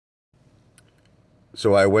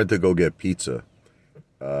So I went to go get pizza,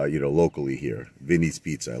 locally here. Vinny's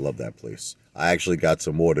Pizza. I love that place. I actually got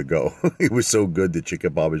some more to go. It was so good, the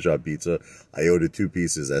chicken parmesan pizza. I ordered 2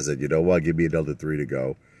 pieces. I said, you know what? Give me another 3 to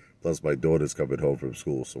go. Plus, my daughter's coming home from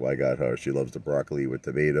school, so I got her. She loves the broccoli with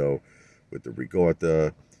tomato, with the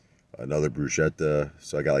ricotta, another bruschetta.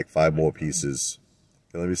 So I got like 5 more pieces.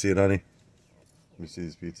 Let me see it, honey. Let me see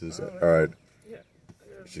these pizzas. All right.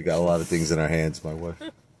 She got a lot of things in her hands, my wife.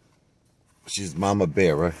 She's Mama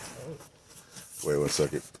Bear, right? Wait 1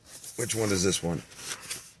 second. Which one is this one?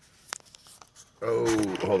 Oh,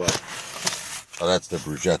 hold on. Oh, that's the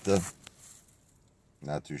bruschetta.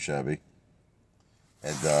 Not too shabby.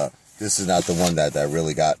 And this is not the one that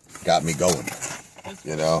really got me going.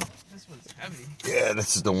 You know? This one's heavy. Yeah,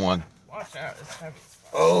 this is the one. Watch out, it's heavy.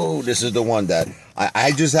 Oh, this is the one that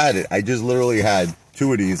I just had it. I just literally had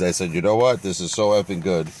 2 of these. I said, you know what? This is so effing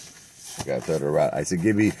good. I got to turn it around. I said,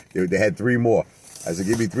 give me, they had 3 more. I said,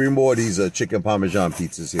 give me 3 more of these chicken parmesan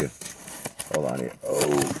pizzas here. Hold on here.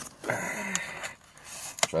 Oh.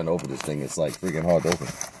 Trying to open this thing. It's like freaking hard to open.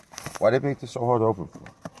 Why did they make this so hard to open for?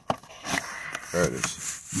 There it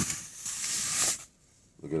is.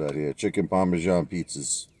 Look at that here. Chicken parmesan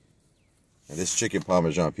pizzas. And this chicken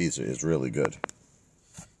parmesan pizza is really good.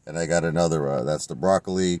 And I got another, that's the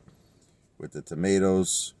broccoli with the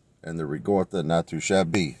tomatoes and the ricotta. Not too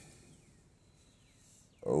shabby.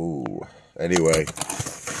 Oh, anyway,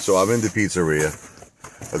 so I'm in the pizzeria.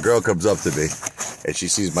 A girl comes up to me, and she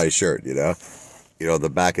sees my shirt, you know, the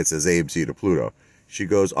back it says AMC to Pluto. She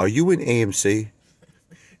goes, "Are you in AMC?"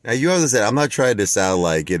 Now, you understand, I'm not trying to sound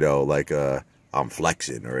like, I'm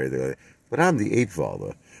flexing or anything like that, but I'm the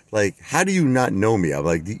Apefather. Like, how do you not know me? I'm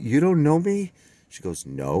like, you don't know me? She goes,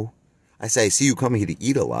 no. I say, I see you coming here to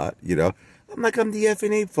eat a lot, you know. I'm like, I'm the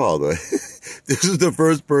effing Apefather. This is the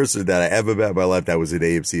first person that I ever met in my life that was in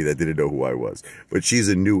AMC that didn't know who I was. But she's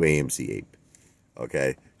a new AMC ape.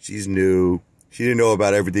 Okay? She's new. She didn't know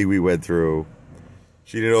about everything we went through.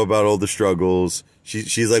 She didn't know about all the struggles.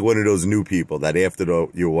 She's like one of those new people that after the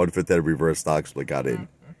 1/5 that reverse stock split got in.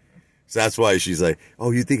 So that's why she's like,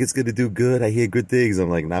 oh, you think it's going to do good? I hear good things. I'm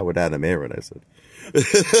like, not with Adam Aaron, I said.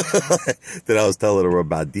 Then I was telling her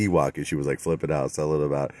about D-Walk, and she was like flipping out. I was telling her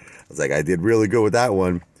about, I was like, I did really good with that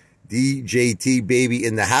one. DJT baby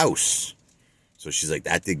in the house. So she's like,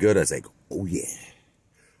 that did good. I was like, oh yeah.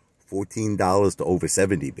 $14 to over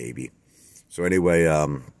 70, baby. So anyway,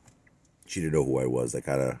 she didn't know who I was. That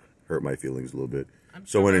kind of hurt my feelings a little bit. I'm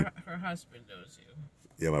sure so when her husband knows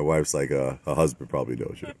you. Yeah, my wife's like, her husband probably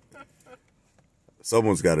knows you.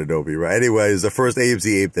 Someone's got to know me, right? Anyway, it's the first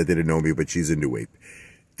AMC ape that didn't know me, but she's a new ape.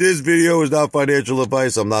 This video is not financial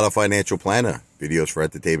advice. I'm not a financial planner. Videos for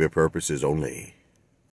entertainment purposes only.